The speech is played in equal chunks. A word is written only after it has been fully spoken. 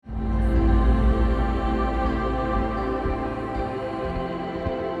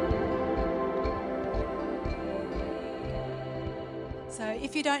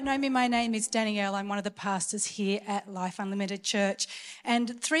If you don't know me, my name is Danielle. I'm one of the pastors here at Life Unlimited Church.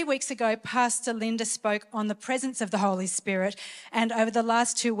 And 3 weeks ago, Pastor Linda spoke on the presence of the Holy Spirit. And over the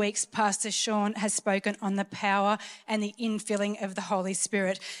last 2 weeks, Pastor Sean has spoken on the power and the infilling of the Holy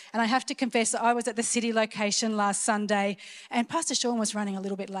Spirit. And I have to confess that I was at the city location last Sunday and Pastor Sean was running a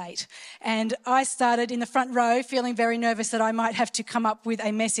little bit late. And I started in the front row feeling very nervous that I might have to come up with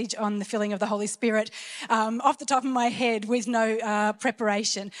a message on the filling of the Holy Spirit off the top of my head with no preparation.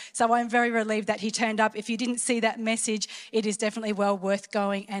 So I'm very relieved that he turned up. If you didn't see that message, it is definitely well worth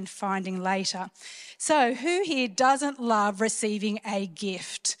going and finding later. So who here doesn't love receiving a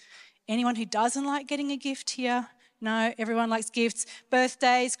gift? Anyone who doesn't like getting a gift here? No, everyone likes gifts.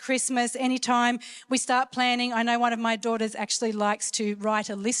 Birthdays, Christmas, anytime we start planning. I know one of my daughters actually likes to write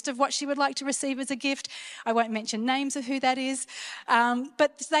a list of what she would like to receive as a gift. I won't mention names of who that is.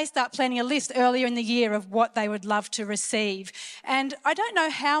 But they start planning a list earlier in the year of what they would love to receive. And I don't know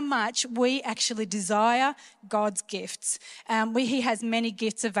how much we actually desire God's gifts. He has many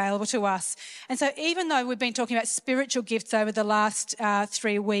gifts available to us. And so even though we've been talking about spiritual gifts over the last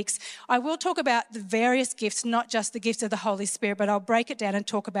 3 weeks, I will talk about the various gifts, not just the gifts of the Holy Spirit, but I'll break it down and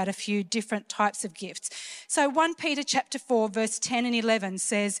talk about a few different types of gifts. So 1 Peter chapter 4, verse 10 and 11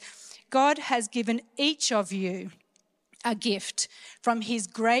 says, God has given each of you a gift from his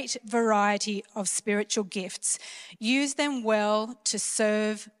great variety of spiritual gifts. Use them well to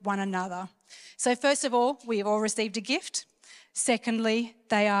serve one another. So first of all, we have all received a gift. Secondly,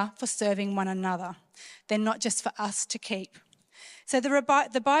 they are for serving one another. They're not just for us to keep. So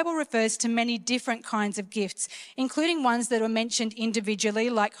the Bible refers to many different kinds of gifts, including ones that are mentioned individually,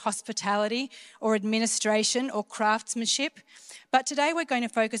 like hospitality or administration or craftsmanship. But today we're going to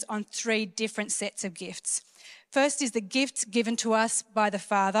focus on 3 different sets of gifts. First is the gifts given to us by the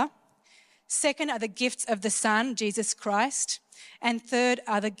Father. Second are the gifts of the Son, Jesus Christ. And third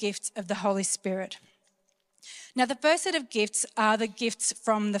are the gifts of the Holy Spirit. Now, the first set of gifts are the gifts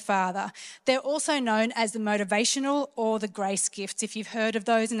from the Father. They're also known as the motivational or the grace gifts. If you've heard of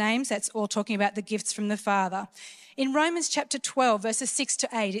those names, that's all talking about the gifts from the Father. In Romans chapter 12, verses 6 to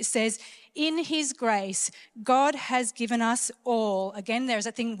 8, it says, in his grace, God has given us all. Again, there's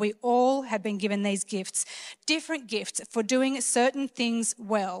a thing, we all have been given these gifts, different gifts for doing certain things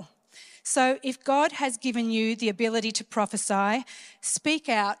well. So if God has given you the ability to prophesy, speak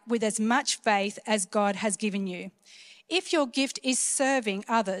out with as much faith as God has given you. If your gift is serving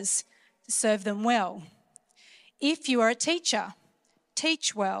others, serve them well. If you are a teacher,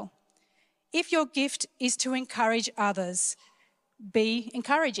 teach well. If your gift is to encourage others, be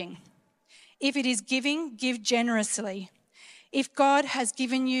encouraging. If it is giving, give generously. If God has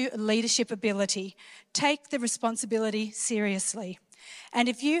given you leadership ability, take the responsibility seriously. And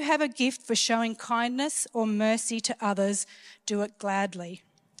if you have a gift for showing kindness or mercy to others, do it gladly.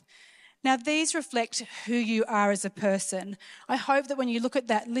 Now, these reflect who you are as a person. I hope that when you look at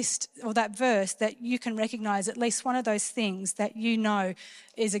that list or that verse, that you can recognize at least one of those things that you know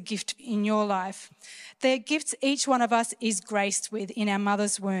is a gift in your life. They're gifts each one of us is graced with in our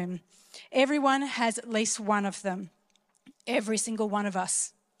mother's womb. Everyone has at least one of them. Every single one of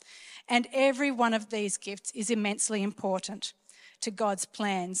us. And every one of these gifts is immensely important to God's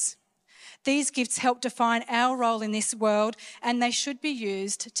plans. These gifts help define our role in this world, and they should be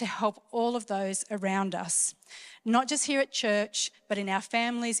used to help all of those around us. Not just here at church, but in our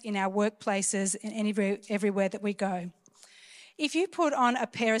families, in our workplaces, and everywhere that we go. If you put on a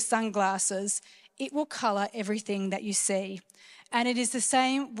pair of sunglasses, it will colour everything that you see. And it is the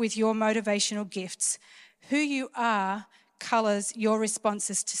same with your motivational gifts. Who you are colours your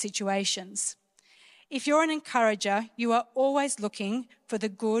responses to situations. If you're an encourager, you are always looking for the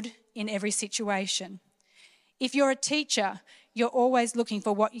good in every situation. If you're a teacher, you're always looking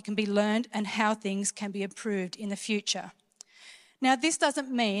for what you can be learned and how things can be improved in the future. Now, this doesn't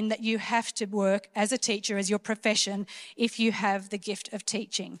mean that you have to work as a teacher as your profession if you have the gift of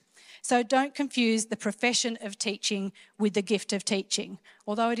teaching. So don't confuse the profession of teaching with the gift of teaching,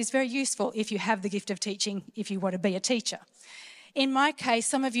 although it is very useful if you have the gift of teaching if you want to be a teacher. In my case,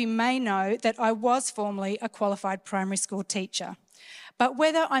 some of you may know that I was formerly a qualified primary school teacher. But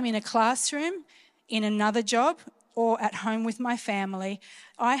whether I'm in a classroom, in another job, or at home with my family,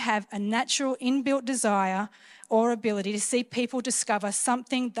 I have a natural inbuilt desire or ability to see people discover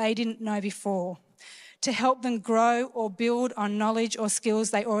something they didn't know before, to help them grow or build on knowledge or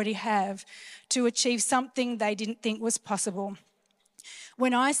skills they already have, to achieve something they didn't think was possible.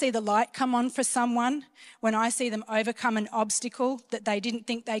 When I see the light come on for someone, when I see them overcome an obstacle that they didn't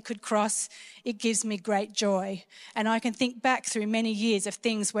think they could cross, it gives me great joy. And I can think back through many years of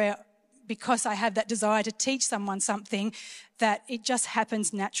things where because I have that desire to teach someone something, that it just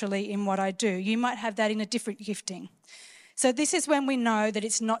happens naturally in what I do. You might have that in a different gifting. So this is when we know that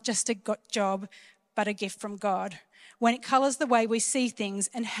it's not just a job, but a gift from God, when it colours the way we see things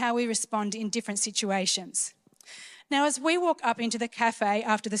and how we respond in different situations. Now, as we walk up into the cafe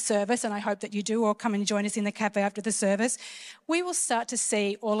after the service, and I hope that you do all come and join us in the cafe after the service, we will start to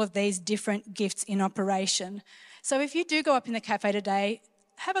see all of these different gifts in operation. So if you do go up in the cafe today,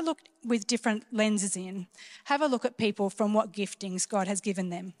 have a look with different lenses in. Have a look at people from what giftings God has given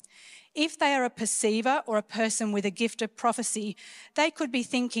them. If they are a perceiver or a person with a gift of prophecy, they could be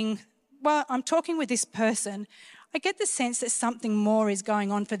thinking, well, I'm talking with this person. I get the sense that something more is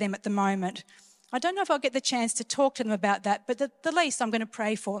going on for them at the moment. I don't know if I'll get the chance to talk to them about that, but at the least I'm going to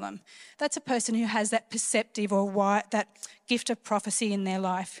pray for them. That's a person who has that perceptive or that gift of prophecy in their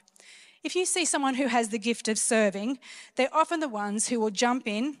life. If you see someone who has the gift of serving, they're often the ones who will jump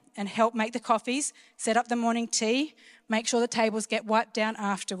in and help make the coffees, set up the morning tea, make sure the tables get wiped down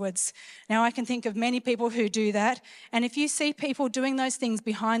afterwards. Now, I can think of many people who do that, and if you see people doing those things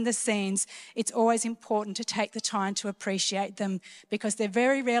behind the scenes, it's always important to take the time to appreciate them, because they're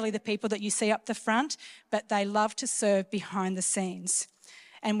very rarely the people that you see up the front, but they love to serve behind the scenes,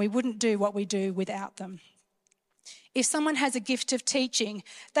 and we wouldn't do what we do without them. If someone has a gift of teaching,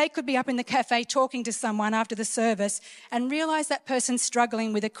 they could be up in the cafe talking to someone after the service and realise that person's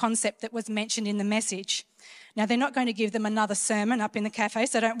struggling with a concept that was mentioned in the message. Now, they're not going to give them another sermon up in the cafe,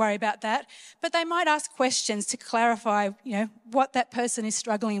 so don't worry about that. But they might ask questions to clarify, what that person is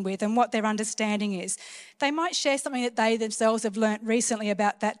struggling with and what their understanding is. They might share something that they themselves have learnt recently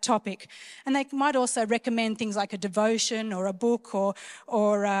about that topic. And they might also recommend things like a devotion or a book or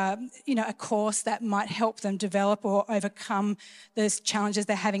a course that might help them develop or overcome those challenges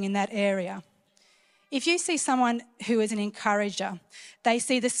they're having in that area. If you see someone who is an encourager, they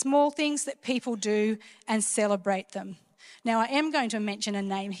see the small things that people do and celebrate them. Now, I am going to mention a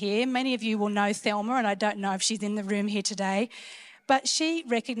name here. Many of you will know Thelma, and I don't know if she's in the room here today, but she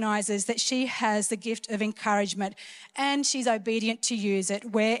recognises that she has the gift of encouragement and she's obedient to use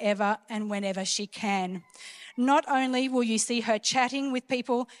it wherever and whenever she can. Not only will you see her chatting with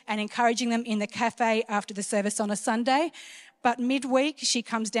people and encouraging them in the cafe after the service on a Sunday, but midweek, she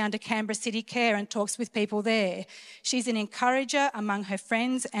comes down to Canberra City Care and talks with people there. She's an encourager among her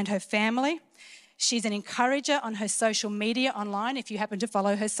friends and her family. She's an encourager on her social media online, if you happen to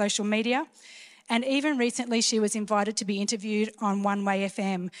follow her social media. And even recently, she was invited to be interviewed on One Way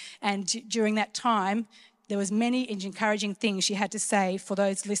FM. And during that time, there was many encouraging things she had to say for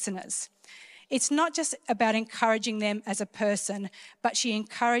those listeners. It's not just about encouraging them as a person, but she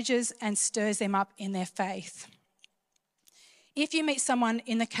encourages and stirs them up in their faith. If you meet someone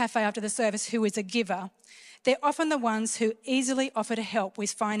in the cafe after the service who is a giver, they're often the ones who easily offer to help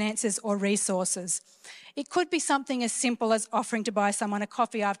with finances or resources. It could be something as simple as offering to buy someone a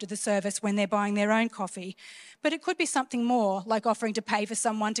coffee after the service when they're buying their own coffee. But it could be something more, like offering to pay for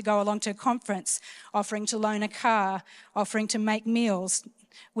someone to go along to a conference, offering to loan a car, offering to make meals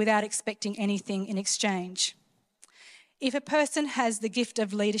without expecting anything in exchange. If a person has the gift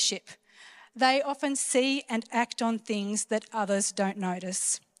of leadership, they often see and act on things that others don't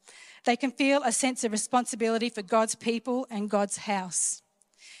notice. They can feel a sense of responsibility for God's people and God's house.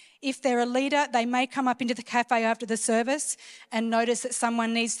 If they're a leader, they may come up into the cafe after the service and notice that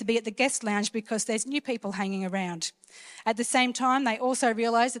someone needs to be at the guest lounge because there's new people hanging around. At the same time, they also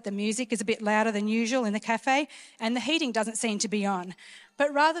realise that the music is a bit louder than usual in the cafe and the heating doesn't seem to be on.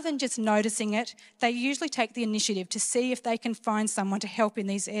 But rather than just noticing it, they usually take the initiative to see if they can find someone to help in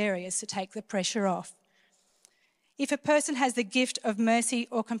these areas to take the pressure off. If a person has the gift of mercy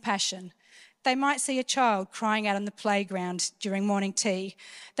or compassion, they might see a child crying out on the playground during morning tea.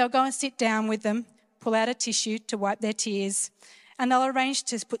 They'll go and sit down with them, pull out a tissue to wipe their tears, and they'll arrange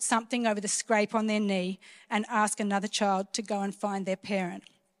to put something over the scrape on their knee and ask another child to go and find their parent.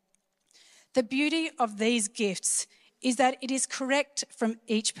 The beauty of these gifts is that it is correct from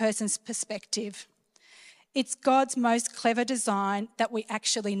each person's perspective. It's God's most clever design that we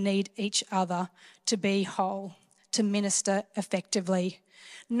actually need each other to be whole, to minister effectively.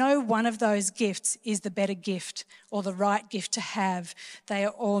 No one of those gifts is the better gift or the right gift to have. They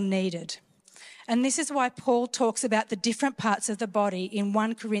are all needed. And this is why Paul talks about the different parts of the body in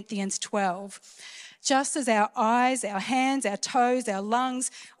 1 Corinthians 12. Just as our eyes, our hands, our toes, our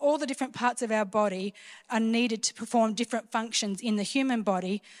lungs, all the different parts of our body are needed to perform different functions in the human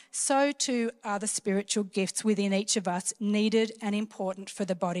body, so too are the spiritual gifts within each of us needed and important for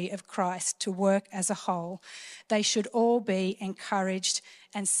the body of Christ to work as a whole. They should all be encouraged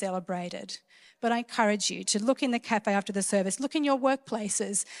and celebrated. But I encourage you to look in the cafe after the service, look in your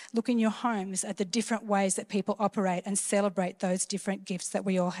workplaces, look in your homes at the different ways that people operate and celebrate those different gifts that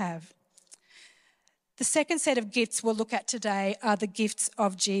we all have. The second set of gifts we'll look at today are the gifts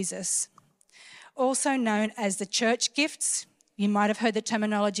of Jesus, also known as the church gifts. You might have heard the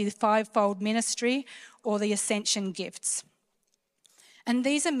terminology, the fivefold ministry or the ascension gifts. And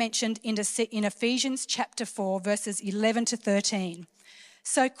these are mentioned in Ephesians chapter 4, verses 11 to 13.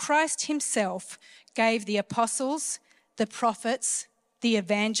 So Christ himself gave the apostles, the prophets, the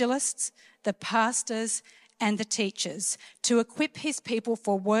evangelists, the pastors, and the teachers to equip his people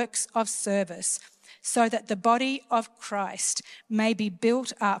for works of service, so that the body of Christ may be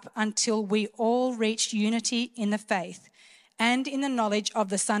built up until we all reach unity in the faith and in the knowledge of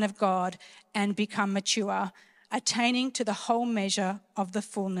the Son of God and become mature, attaining to the whole measure of the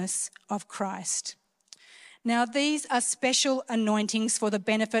fullness of Christ. Now, these are special anointings for the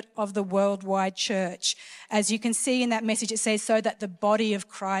benefit of the worldwide church. As you can see in that message, it says so that the body of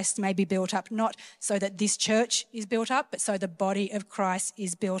Christ may be built up, not so that this church is built up, but so the body of Christ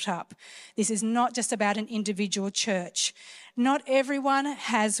is built up. This is not just about an individual church. Not everyone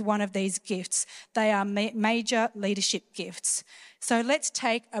has one of these gifts. They are major leadership gifts. So let's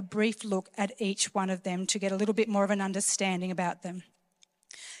take a brief look at each one of them to get a little bit more of an understanding about them.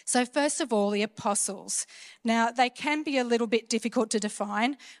 So first of all, the apostles. Now, they can be a little bit difficult to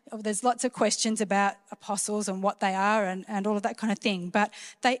define. There's lots of questions about apostles and what they are and all of that kind of thing. But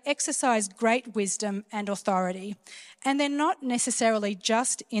they exercise great wisdom and authority. And they're not necessarily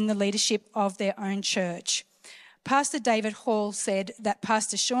just in the leadership of their own church. Pastor David Hall said that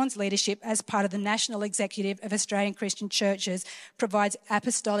Pastor Sean's leadership as part of the National Executive of Australian Christian Churches provides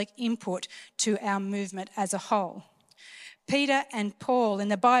apostolic input to our movement as a whole. Peter and Paul in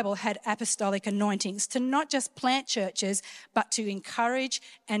the Bible had apostolic anointings to not just plant churches, but to encourage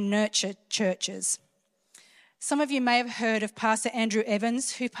and nurture churches. Some of you may have heard of Pastor Andrew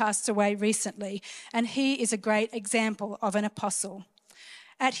Evans, who passed away recently, and he is a great example of an apostle.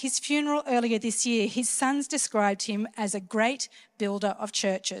 At his funeral earlier this year, his sons described him as a great builder of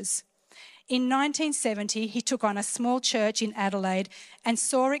churches. In 1970, he took on a small church in Adelaide and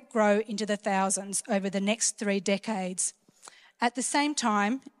saw it grow into the thousands over the next 3 decades. At the same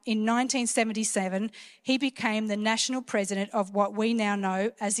time, in 1977, he became the national president of what we now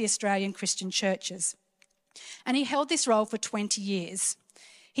know as the Australian Christian Churches. And he held this role for 20 years.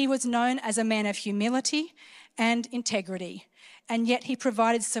 He was known as a man of humility and integrity, and yet he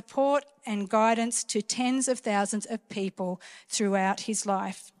provided support and guidance to tens of thousands of people throughout his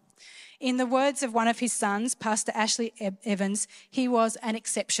life. In the words of one of his sons, Pastor Ashley Evans, he was an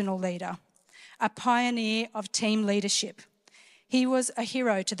exceptional leader, a pioneer of team leadership. He was a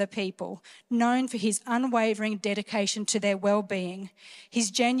hero to the people, known for his unwavering dedication to their well-being, his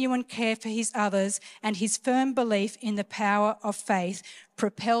genuine care for his others, and his firm belief in the power of faith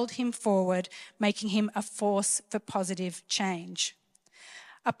propelled him forward, making him a force for positive change.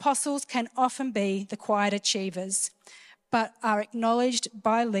 Apostles can often be the quiet achievers, but are acknowledged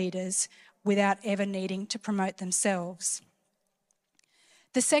by leaders without ever needing to promote themselves.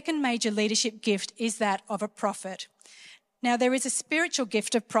 The second major leadership gift is that of a prophet. Now, there is a spiritual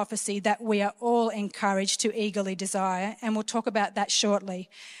gift of prophecy that we are all encouraged to eagerly desire, and we'll talk about that shortly.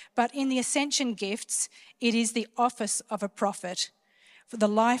 But in the ascension gifts, it is the office of a prophet, for the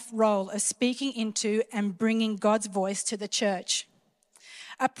life role of speaking into and bringing God's voice to the church.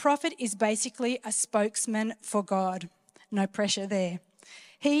 A prophet is basically a spokesman for God. No pressure there.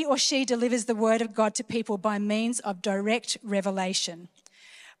 He or she delivers the word of God to people by means of direct revelation.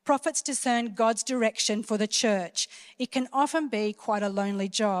 Prophets discern God's direction for the church. It can often be quite a lonely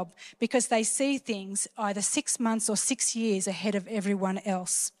job because they see things either 6 months or 6 years ahead of everyone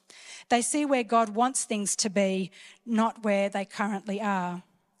else. They see where God wants things to be, not where they currently are.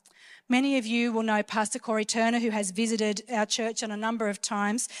 Many of you will know Pastor Corey Turner, who has visited our church on a number of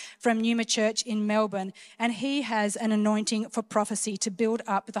times from Numa Church in Melbourne, and he has an anointing for prophecy to build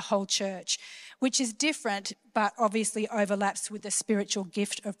up the whole church, which is different but obviously overlaps with the spiritual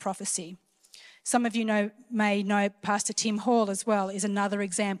gift of prophecy. Some of you may know Pastor Tim Hall as well, is another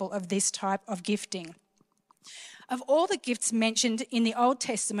example of this type of gifting. Of all the gifts mentioned in the Old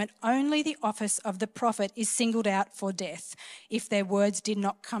Testament, only the office of the prophet is singled out for death if their words did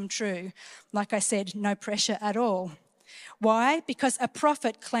not come true. Like I said, no pressure at all. Why? Because a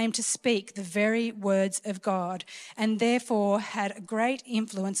prophet claimed to speak the very words of God and therefore had a great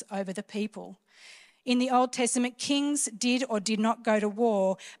influence over the people. In the Old Testament, kings did or did not go to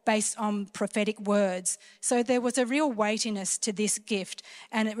war based on prophetic words. So there was a real weightiness to this gift,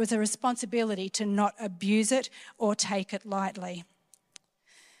 and it was a responsibility to not abuse it or take it lightly.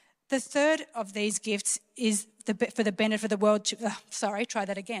 The third of these gifts is for the benefit of the world.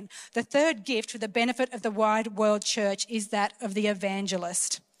 The third gift for the benefit of the wide world church is that of the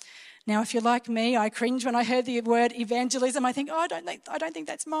evangelist. Now, if you're like me, I cringe when I heard the word evangelism. I think, I don't think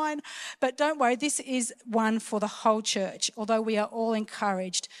that's mine. But don't worry, this is one for the whole church, although we are all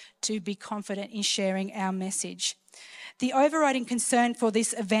encouraged to be confident in sharing our message. The overriding concern for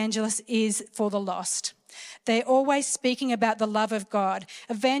this evangelist is for the lost. They're always speaking about the love of God.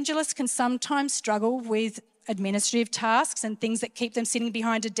 Evangelists can sometimes struggle with administrative tasks and things that keep them sitting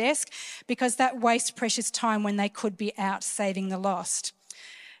behind a desk because that wastes precious time when they could be out saving the lost.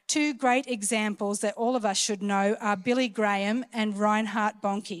 Two great examples that all of us should know are Billy Graham and Reinhard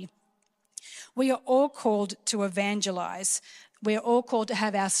Bonnke. We are all called to evangelize. We are all called to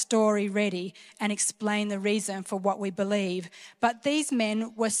have our story ready and explain the reason for what we believe. But these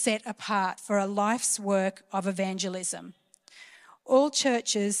men were set apart for a life's work of evangelism. All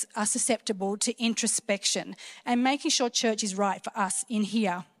churches are susceptible to introspection and making sure church is right for us in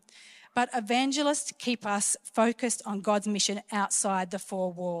here. But evangelists keep us focused on God's mission outside the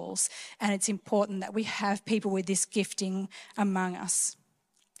four walls. And it's important that we have people with this gifting among us.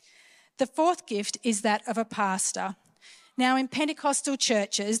 The fourth gift is that of a pastor. Now, in Pentecostal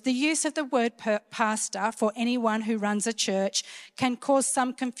churches, the use of the word pastor for anyone who runs a church can cause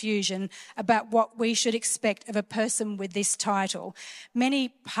some confusion about what we should expect of a person with this title. Many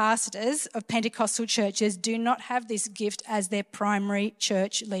pastors of Pentecostal churches do not have this gift as their primary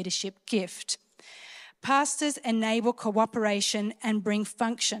church leadership gift. Pastors enable cooperation and bring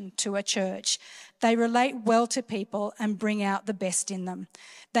function to a church. They relate well to people and bring out the best in them.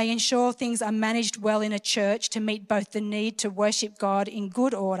 They ensure things are managed well in a church to meet both the need to worship God in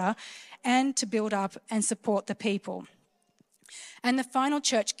good order and to build up and support the people. And the final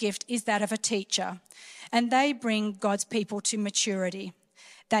church gift is that of a teacher, and they bring God's people to maturity.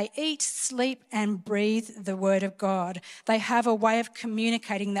 They eat, sleep, and breathe the word of God. They have a way of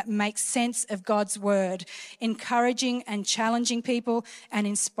communicating that makes sense of God's word, encouraging and challenging people and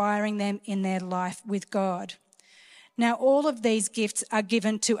inspiring them in their life with God. Now, all of these gifts are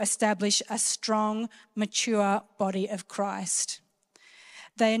given to establish a strong, mature body of Christ.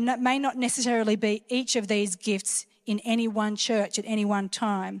 They may not necessarily be each of these gifts in any one church at any one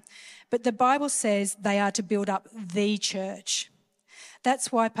time, but the Bible says they are to build up the church.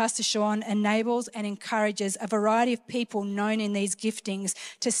 That's why Pastor Sean enables and encourages a variety of people known in these giftings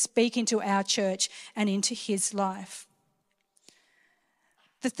to speak into our church and into his life.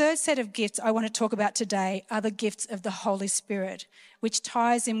 The third set of gifts I want to talk about today are the gifts of the Holy Spirit, which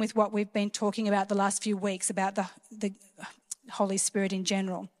ties in with what we've been talking about the last few weeks about the Holy Spirit in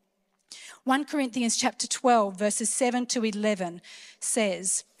general. 1 Corinthians chapter 12, verses 7 to 11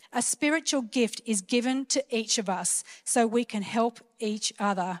 says, "A spiritual gift is given to each of us so we can help each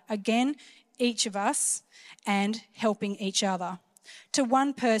other." Again, each of us and helping each other. To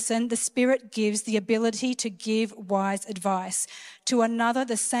one person, the Spirit gives the ability to give wise advice. To another,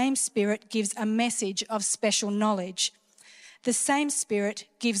 the same Spirit gives a message of special knowledge. The same Spirit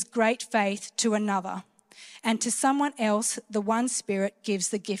gives great faith to another. And to someone else, the one Spirit gives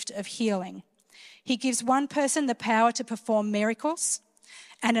the gift of healing. He gives one person the power to perform miracles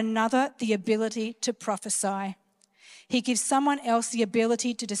and another the ability to prophesy. He gives someone else the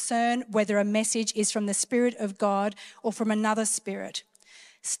ability to discern whether a message is from the Spirit of God or from another spirit.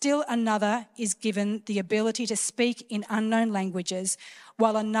 Still another is given the ability to speak in unknown languages,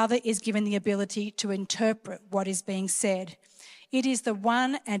 while another is given the ability to interpret what is being said. It is the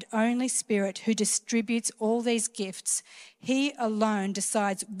one and only Spirit who distributes all these gifts. He alone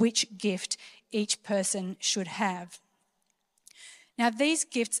decides which gift each person should have. Now, these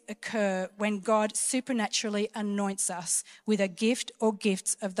gifts occur when God supernaturally anoints us with a gift or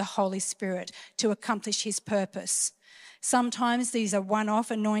gifts of the Holy Spirit to accomplish his purpose. Sometimes these are one-off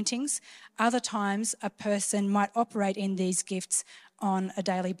anointings. Other times a person might operate in these gifts on a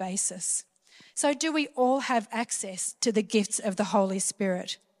daily basis. So do we all have access to the gifts of the Holy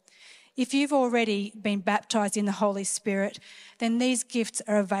Spirit? If you've already been baptised in the Holy Spirit, then these gifts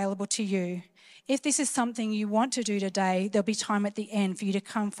are available to you. If this is something you want to do today, there'll be time at the end for you to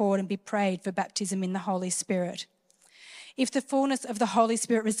come forward and be prayed for baptism in the Holy Spirit. If the fullness of the Holy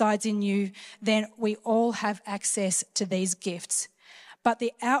Spirit resides in you, then we all have access to these gifts. But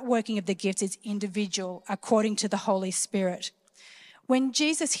the outworking of the gifts is individual according to the Holy Spirit. When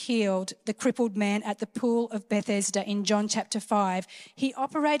Jesus healed the crippled man at the pool of Bethesda in John chapter 5, he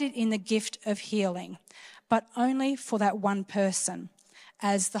operated in the gift of healing, but only for that one person,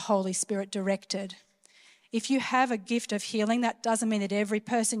 as the Holy Spirit directed. If you have a gift of healing, that doesn't mean that every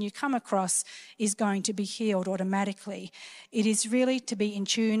person you come across is going to be healed automatically. It is really to be in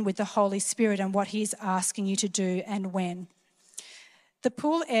tune with the Holy Spirit and what He is asking you to do and when. The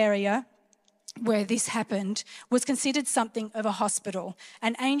pool area where this happened was considered something of a hospital.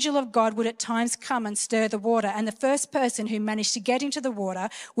 An angel of God would at times come and stir the water, and the first person who managed to get into the water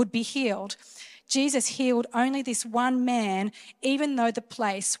would be healed. Jesus healed only this one man, even though the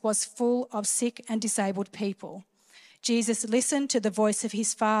place was full of sick and disabled people. Jesus listened to the voice of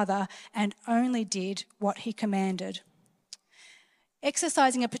His Father and only did what He commanded.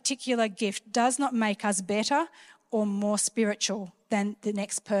 Exercising a particular gift does not make us better or more spiritual than the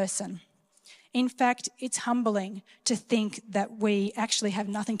next person. In fact, it's humbling to think that we actually have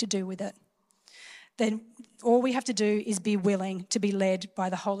nothing to do with it. Then all we have to do is be willing to be led by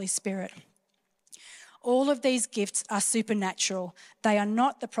the Holy Spirit. All of these gifts are supernatural. They are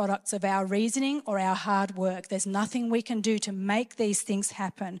not the products of our reasoning or our hard work. There's nothing we can do to make these things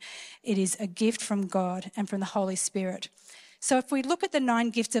happen. It is a gift from God and from the Holy Spirit. So if we look at the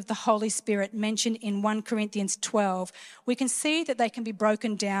 9 gifts of the Holy Spirit mentioned in 1 Corinthians 12, we can see that they can be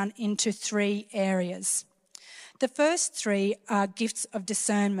broken down into 3 areas. The first 3 are gifts of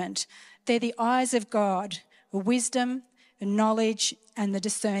discernment. They're the eyes of God, wisdom, knowledge, and the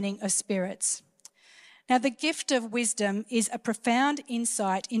discerning of spirits. Now, the gift of wisdom is a profound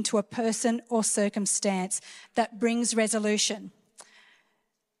insight into a person or circumstance that brings resolution.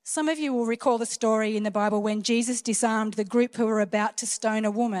 Some of you will recall the story in the Bible when Jesus disarmed the group who were about to stone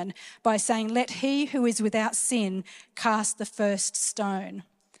a woman by saying, "Let he who is without sin cast the first stone."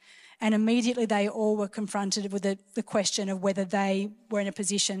 And immediately they all were confronted with the question of whether they were in a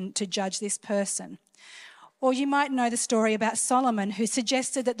position to judge this person. Or you might know the story about Solomon, who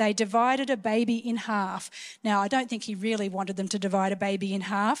suggested that they divided a baby in half. Now, I don't think he really wanted them to divide a baby in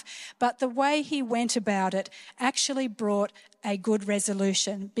half, but the way he went about it actually brought a good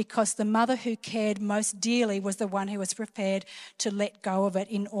resolution, because the mother who cared most dearly was the one who was prepared to let go of it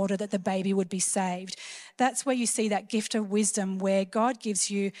in order that the baby would be saved. That's where you see that gift of wisdom, where God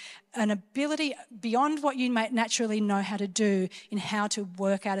gives you an ability beyond what you might naturally know how to do in how to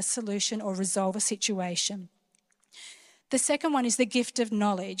work out a solution or resolve a situation. The second one is the gift of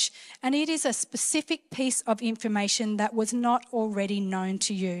knowledge, and it is a specific piece of information that was not already known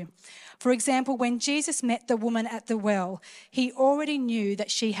to you. For example, when Jesus met the woman at the well, He already knew that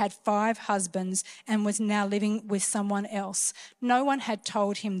she had 5 husbands and was now living with someone else. No one had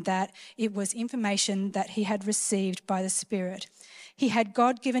told him that. It was information that he had received by the Spirit. He had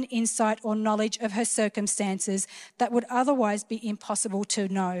God-given insight or knowledge of her circumstances that would otherwise be impossible to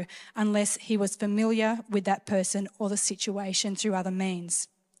know unless he was familiar with that person or the situation through other means.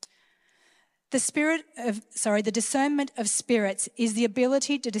 The discernment of spirits is the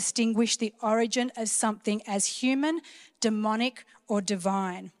ability to distinguish the origin of something as human, demonic, or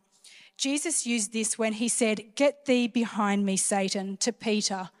divine. Jesus used this when He said, "Get thee behind me, Satan," to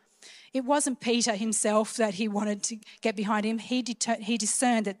Peter. It wasn't Peter himself that he wanted to get behind him. He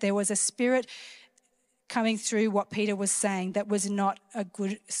discerned that there was a spirit coming through what Peter was saying that was not a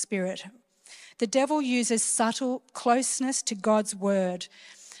good spirit. The devil uses subtle closeness to God's word.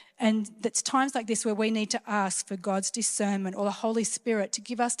 And it's times like this where we need to ask for God's discernment, or the Holy Spirit to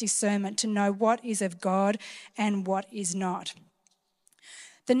give us discernment to know what is of God and what is not.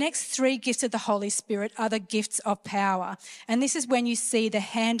 The next 3 gifts of the Holy Spirit are the gifts of power. And this is when you see the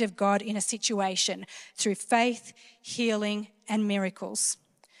hand of God in a situation through faith, healing, and miracles.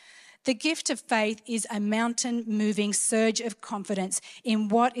 The gift of faith is a mountain-moving surge of confidence in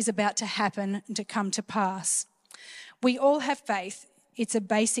what is about to happen and to come to pass. We all have faith. It's a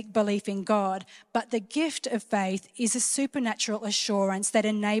basic belief in God. But the gift of faith is a supernatural assurance that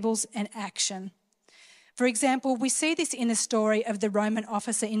enables an action. For example, we see this in the story of the Roman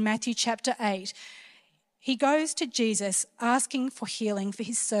officer in Matthew chapter 8. He goes to Jesus asking for healing for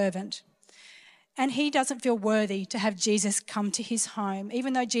his servant. And he doesn't feel worthy to have Jesus come to his home,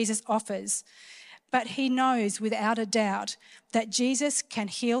 even though Jesus offers. But he knows without a doubt that Jesus can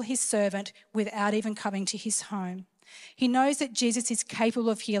heal his servant without even coming to his home. He knows that Jesus is capable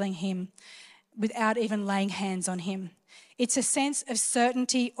of healing him without even laying hands on him. It's a sense of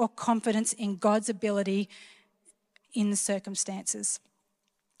certainty or confidence in God's ability in the circumstances.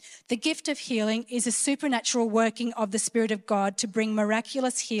 The gift of healing is a supernatural working of the Spirit of God to bring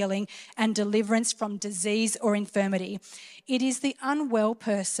miraculous healing and deliverance from disease or infirmity. It is the unwell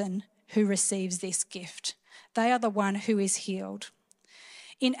person who receives this gift. They are the one who is healed.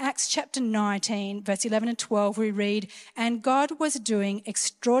 In Acts chapter 19, verse 11 and 12, we read, "And God was doing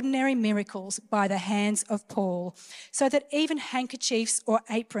extraordinary miracles by the hands of Paul, so that even handkerchiefs or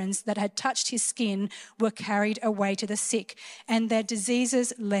aprons that had touched his skin were carried away to the sick, and their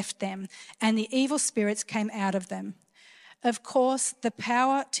diseases left them, and the evil spirits came out of them." Of course, the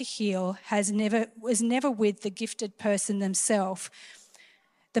power to heal was never with the gifted person themselves.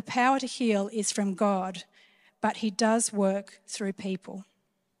 The power to heal is from God, but he does work through people.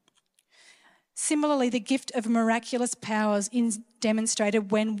 Similarly, the gift of miraculous powers is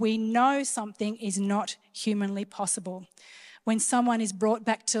demonstrated when we know something is not humanly possible. When someone is brought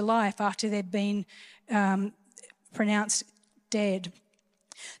back to life after they've been pronounced dead.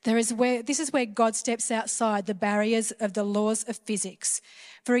 This is where God steps outside the barriers of the laws of physics.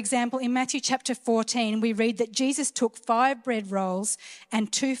 For example, in Matthew chapter 14, we read that Jesus took 5 bread rolls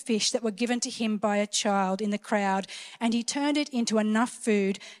and 2 fish that were given to him by a child in the crowd, and he turned it into enough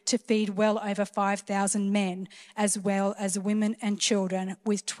food to feed well over 5,000 men, as well as women and children,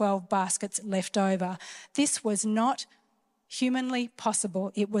 with 12 baskets left over. This was not humanly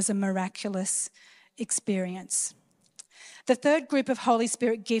possible. It was a miraculous experience. The third group of Holy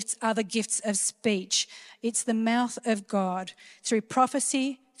Spirit gifts are the gifts of speech. It's the mouth of God through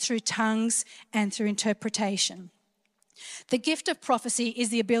prophecy, through tongues, and through interpretation. The gift of prophecy is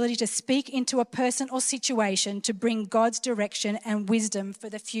the ability to speak into a person or situation to bring God's direction and wisdom for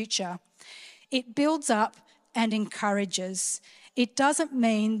the future. It builds up and encourages. It doesn't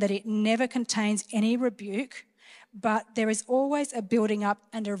mean that it never contains any rebuke, but there is always a building up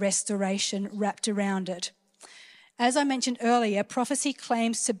and a restoration wrapped around it. As I mentioned earlier, prophecy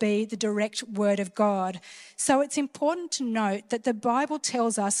claims to be the direct word of God. So it's important to note that the Bible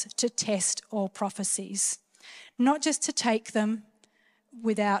tells us to test all prophecies, not just to take them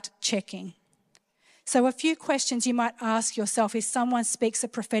without checking. So a few questions you might ask yourself if someone speaks a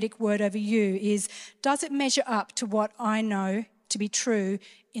prophetic word over you is, does it measure up to what I know to be true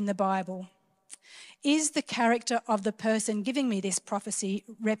in the Bible? Is the character of the person giving me this prophecy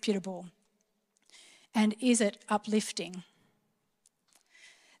reputable? And is it uplifting?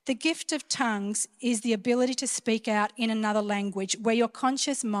 The gift of tongues is the ability to speak out in another language where your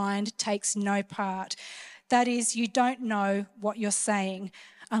conscious mind takes no part. That is, you don't know what you're saying,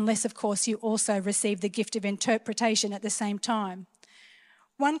 unless, of course, you also receive the gift of interpretation at the same time.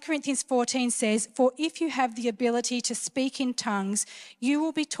 1 Corinthians 14 says, "For if you have the ability to speak in tongues, you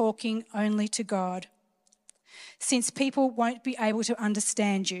will be talking only to God, since people won't be able to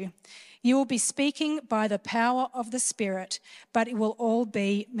understand you. You will be speaking by the power of the Spirit, but it will all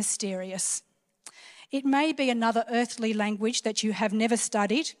be mysterious." It may be another earthly language that you have never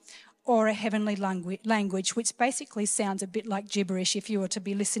studied, or a heavenly language, which basically sounds a bit like gibberish if you were to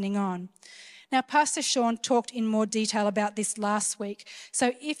be listening on. Now, Pastor Sean talked in more detail about this last week,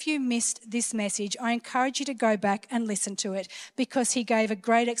 so if you missed this message, I encourage you to go back and listen to it, because he gave a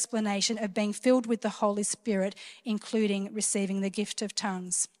great explanation of being filled with the Holy Spirit, including receiving the gift of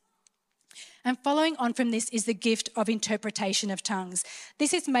tongues. And following on from this is the gift of interpretation of tongues.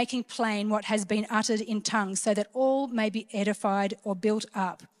 This is making plain what has been uttered in tongues so that all may be edified or built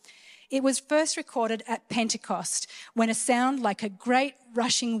up. It was first recorded at Pentecost when a sound like a great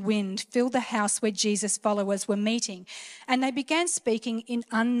rushing wind filled the house where Jesus' followers were meeting, and they began speaking in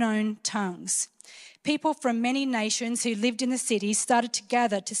unknown tongues. People from many nations who lived in the city started to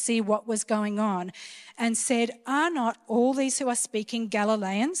gather to see what was going on and said, "Are not all these who are speaking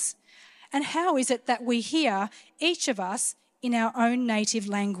Galileans? And how is it that we hear, each of us, in our own native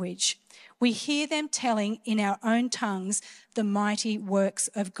language? We hear them telling in our own tongues the mighty works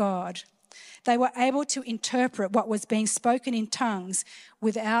of God." They were able to interpret what was being spoken in tongues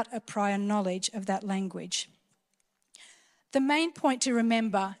without a prior knowledge of that language. The main point to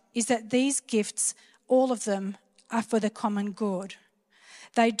remember is that these gifts, all of them, are for the common good.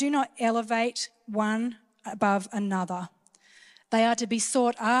 They do not elevate one above another. They are to be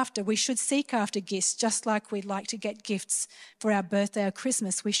sought after. We should seek after gifts, just like we'd like to get gifts for our birthday or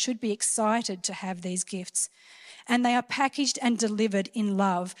Christmas. We should be excited to have these gifts. And they are packaged and delivered in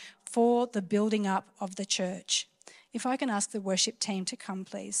love for the building up of the church. If I can ask the worship team to come,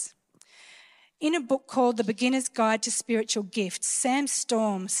 please. In a book called The Beginner's Guide to Spiritual Gifts, Sam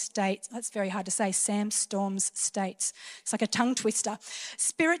Storms states, that's very hard to say, Sam Storms states, it's like a tongue twister,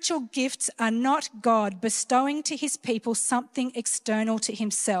 spiritual gifts are not God bestowing to his people something external to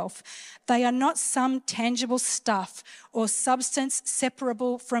himself. They are not some tangible stuff or substance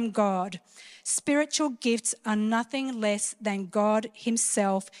separable from God. Spiritual gifts are nothing less than God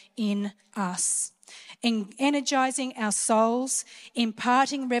himself in us. energizing our souls,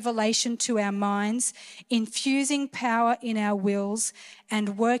 imparting revelation to our minds, infusing power in our wills,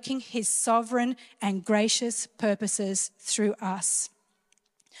 and working his sovereign and gracious purposes through us.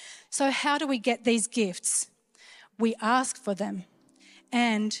 So how do we get these gifts? We ask for them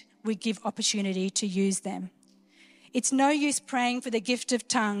and we give opportunity to use them. It's no use praying for the gift of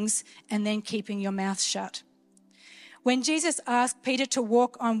tongues and then keeping your mouth shut. When Jesus asked Peter to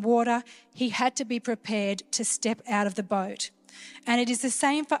walk on water, he had to be prepared to step out of the boat. And it is the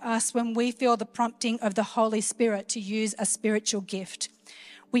same for us when we feel the prompting of the Holy Spirit to use a spiritual gift.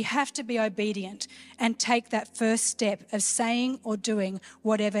 We have to be obedient and take that first step of saying or doing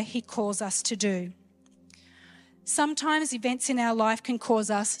whatever he calls us to do. Sometimes events in our life can cause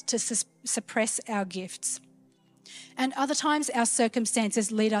us to suppress our gifts. And other times our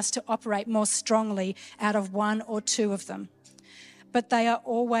circumstances lead us to operate more strongly out of one or two of them. But they are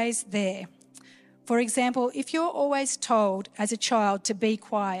always there. For example, if you're always told as a child to be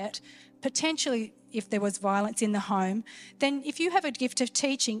quiet, potentially if there was violence in the home, then if you have a gift of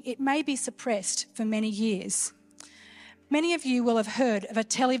teaching, it may be suppressed for many years. Many of you will have heard of a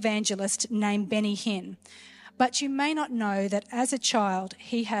televangelist named Benny Hinn, but you may not know that as a child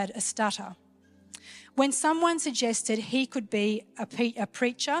he had a stutter. When someone suggested he could be a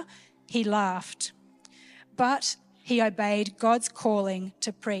preacher, he laughed. But he obeyed God's calling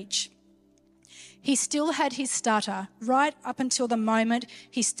to preach. He still had his stutter right up until the moment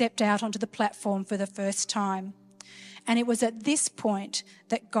he stepped out onto the platform for the first time. And it was at this point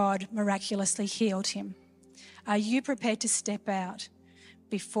that God miraculously healed him. Are you prepared to step out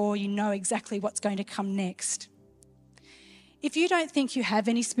before you know exactly what's going to come next? If you don't think you have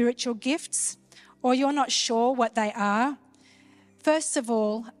any spiritual gifts, or you're not sure what they are, first of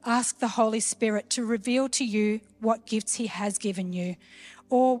all, ask the Holy Spirit to reveal to you what gifts he has given you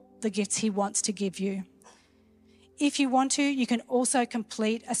or the gifts he wants to give you. If you want to, you can also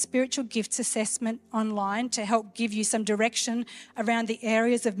complete a spiritual gifts assessment online to help give you some direction around the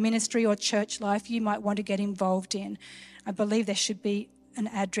areas of ministry or church life you might want to get involved in. I believe there should be an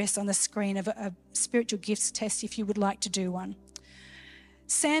address on the screen of a spiritual gifts test if you would like to do one.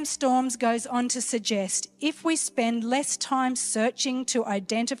 Sam Storms goes on to suggest if we spend less time searching to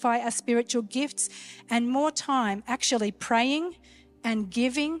identify our spiritual gifts and more time actually praying and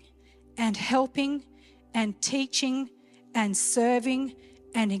giving and helping and teaching and serving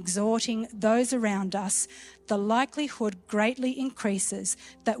and exhorting those around us, the likelihood greatly increases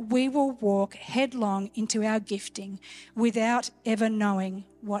that we will walk headlong into our gifting without ever knowing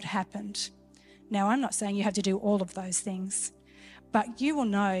what happened. Now, I'm not saying you have to do all of those things, but you will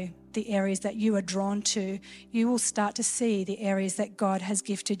know the areas that you are drawn to. You will start to see the areas that God has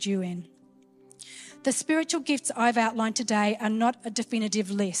gifted you in. The spiritual gifts I've outlined today are not a definitive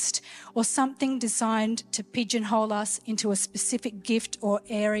list or something designed to pigeonhole us into a specific gift or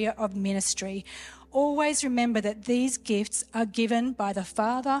area of ministry. Always remember that these gifts are given by the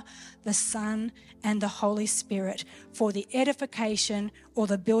Father, the Son, and the Holy Spirit for the edification or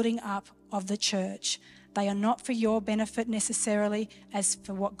the building up of the church. They are not for your benefit necessarily, as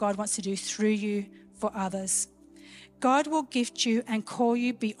for what God wants to do through you for others. God will gift you and call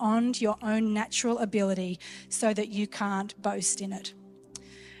you beyond your own natural ability so that you can't boast in it.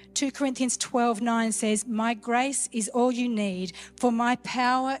 2 Corinthians 12:9 says, "My grace is all you need, for my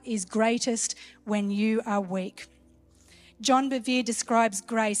power is greatest when you are weak." John Bevere describes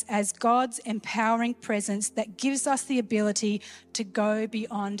grace as God's empowering presence that gives us the ability to go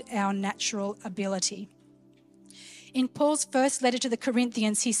beyond our natural ability. In Paul's first letter to the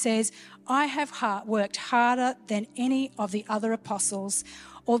Corinthians, he says, "I have worked harder than any of the other apostles,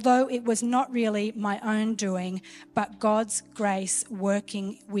 although it was not really my own doing, but God's grace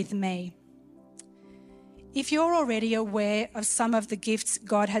working with me." If you're already aware of some of the gifts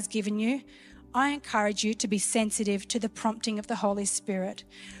God has given you, I encourage you to be sensitive to the prompting of the Holy Spirit,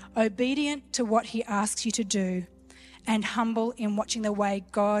 obedient to what he asks you to do, and humble in watching the way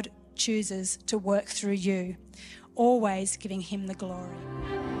God chooses to work through you, always giving him the glory.